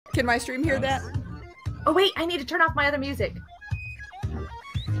Can my stream hear that? Oh wait, I need to turn off my other music.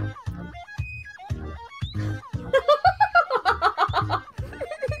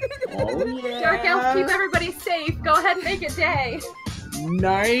 Oh yeah. Dark elf, keep everybody safe. Go ahead and make it day.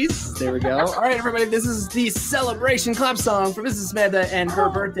 Nice. There we go. All right, everybody. This is the celebration clap song for Mrs. Samantha and her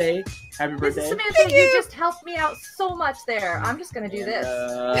birthday. Happy birthday. Mrs. Samantha, you just helped me out so much there. I'm just gonna do this.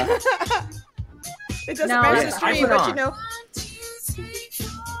 It doesn't No, match yeah, the stream, but you know.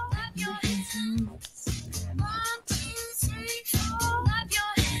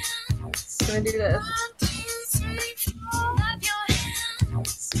 I'm gonna do this.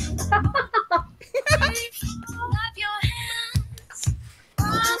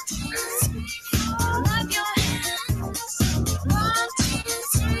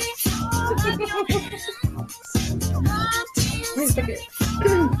 Wait a second.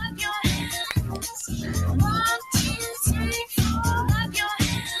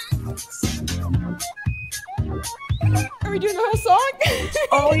 Are we doing the whole song?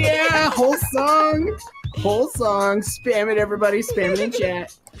 Oh yeah, whole song. Whole song. Spam it, everybody. Spam it in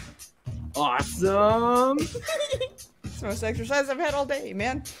chat. Awesome. It's the most exercise I've had all day,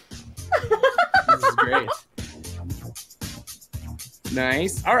 man. This is great.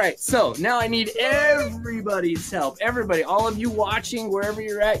 Nice. All right, so now I need everybody's help. Everybody, all of you watching, wherever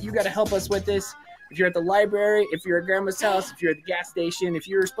you're at, you got to help us with this. If you're at the library, if you're at grandma's house, if you're at the gas station, if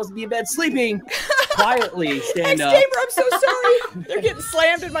you're supposed to be in bed sleeping, quietly stand up. Gamer, I'm so sorry. They're getting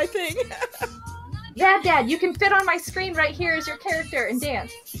slammed in my thing. Yeah, Dad, you can fit on my screen right here as your character and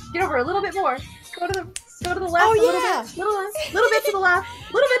dance. Get over a little bit more. Go to the left. Oh, a little yeah. bit, little bit to the left.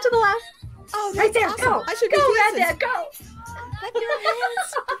 Little bit to the left. Oh, Right there. awesome. Go. I should Go, be Rad dancing. Dad. Go. Clap your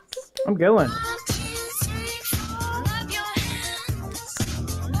hands. I'm going.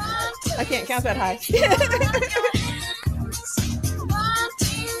 I can't count that high.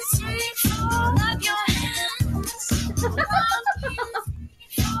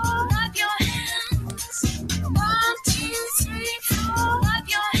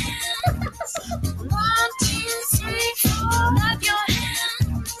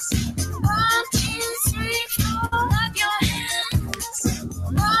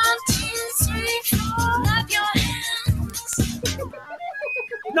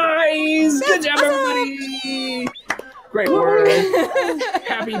 Nice. Good job, everybody. Great work.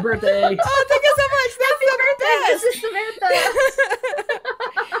 Happy birthday. Oh, thank you so much. That's Mrs. Samantha.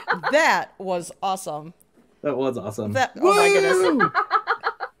 That was awesome. That was awesome. Oh my goodness.